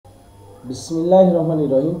বিসমিল্লাহির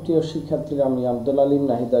রহমানির রহিম। প্রিয় শিক্ষার্থীরা, আমি আলিম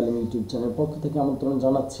নাহিদা আলিম ইউটিউব চ্যানেল পক্ষ থেকে আমন্ত্রণ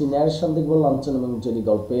জানাচ্ছি। ন্যারেশন দেখব লাঞ্ছন এবং জেরি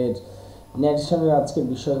গল্পের। ন্যারেশনের আজকের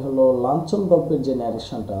বিষয় হলো লাঞ্ছন গল্পের যে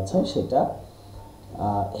ন্যারেশনটা আছে সেটা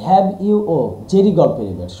হ্যাভ ইউ ও জেরি গল্পের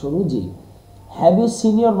এবার শুরু। জি, have you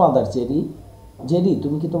seen your mother Jerry? Jerry,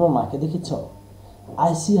 তুমি কি তোমার মাকে দেখেছ?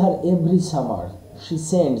 I C her every summer, she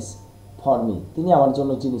sends for me. তিনি আমার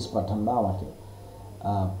জন্য জিনিস পাঠান বা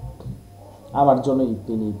আমার জন্যই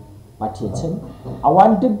তিনি পাঠিয়েছেন। I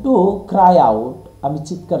wanted to cry out, আমি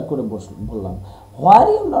চিৎকার করে বললাম, where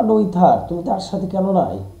you not with her, তুমি তার সাথে কেন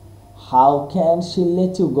নাই? How can she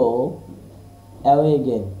late you go away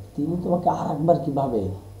again, তিনি তোমাকে আর একবার কীভাবে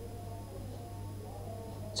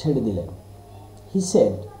ছেড়ে দিলেন? He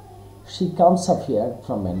said she comes up here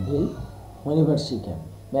from Manville হোয়েনেভার she can,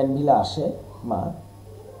 ম্যানভিলে আসে মা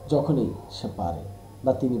যখনই সে পারে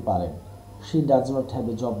বা তিনি পারেন। She does not have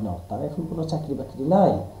a job নাও, তার এখন কোনো চাকরি বাকরি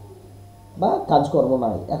নাই বা কাজকর্ম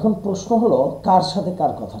নাই। এখন প্রশ্ন হলো কার সাথে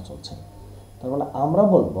কার কথা চলছে। তার মানে আমরা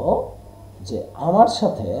বলবো যে আমার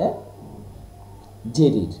সাথে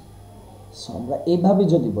জেরির। সো আমরা এইভাবে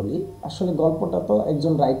যদি বলি, আসলে গল্পটা তো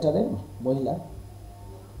একজন রাইটারের, মহিলা,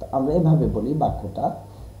 তো আমরা এভাবে বলি বাক্যটা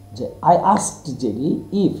যে I asked Jerry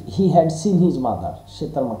if he had seen his mother, সে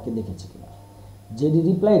তার মাকে দেখেছে কিনা। জেরি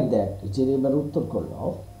রিপ্লাইড দ্যাট, জেরি এবার উত্তর করলো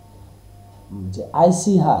যে আই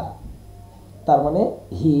সি হার, তার মানে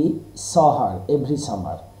হি স her every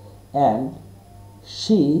summer and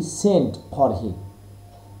she Saint for him,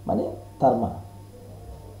 মানে তার মা।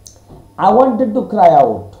 I wanted to cry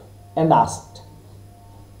out and asked,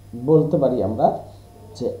 বলতে পারি আমরা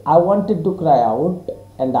যে I wanted to cry out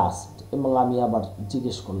and asked, এবং আমি আবার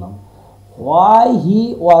জিজ্ঞেস করলাম হোয়াই হি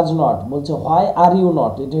ওয়াজ নট, বলছে হোয়াই আর ইউ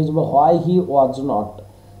নট, এটা হয়ে যাবে why he was not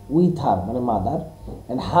with her মানে mother,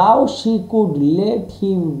 and how she could let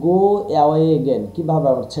him go away again, কীভাবে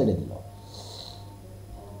আবার ছেড়ে দিল।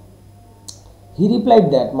 হি রিপ্লাইড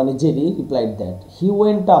দ্যাট, মানে Jerry replied that he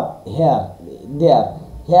went up hair there,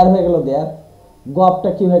 hair হয়ে গেল দেয়ার, গো আপটা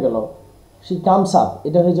কী হয়ে গেল, শি কামস আপ,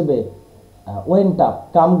 এটা হয়ে যাবে ওয়েন্ট আপ,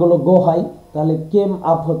 কামগুলো গো হয় তাহলে কেম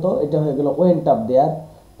আপ হতো, এটা হয়ে গেল went up there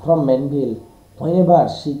from Manville, হোয়েনেভার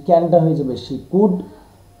she ক্যানটা হয়ে যাবে she could,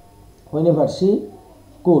 হোয়েনেভার she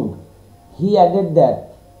could. He added that,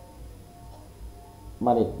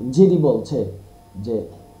 মানে জেরি বলছে যে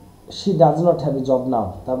she does not have a job নাও,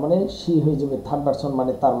 তার মানে শি হয়ে যাবে থার্ড পারসন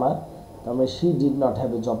মানে তার মা, তার মানে she did not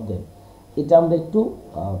have a job দেন। এটা আমরা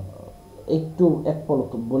একটু এক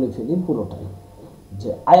পলক বলে ফেলি পুরোটাই, যে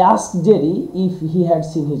I ask Jerry if he had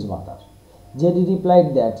seen his mother, Jerry replied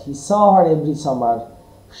that he saw her every summer,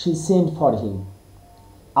 she Saint for him.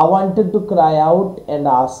 I wanted to cry out and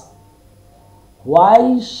ask why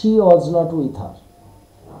she was not with her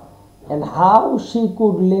and how she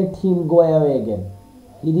could let him go away again.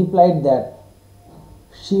 He replied that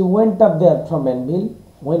she went up there from Anvil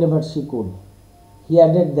whenever she could. He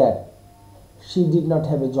added that she did not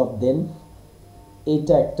have a job then.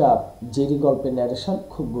 এটা একটা Jerry গল্পের narration,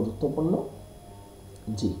 খুব গুরুত্বপূর্ণ।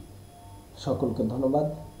 জি, সকলকে ধন্যবাদ।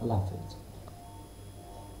 আল্লাহ হাফেজ।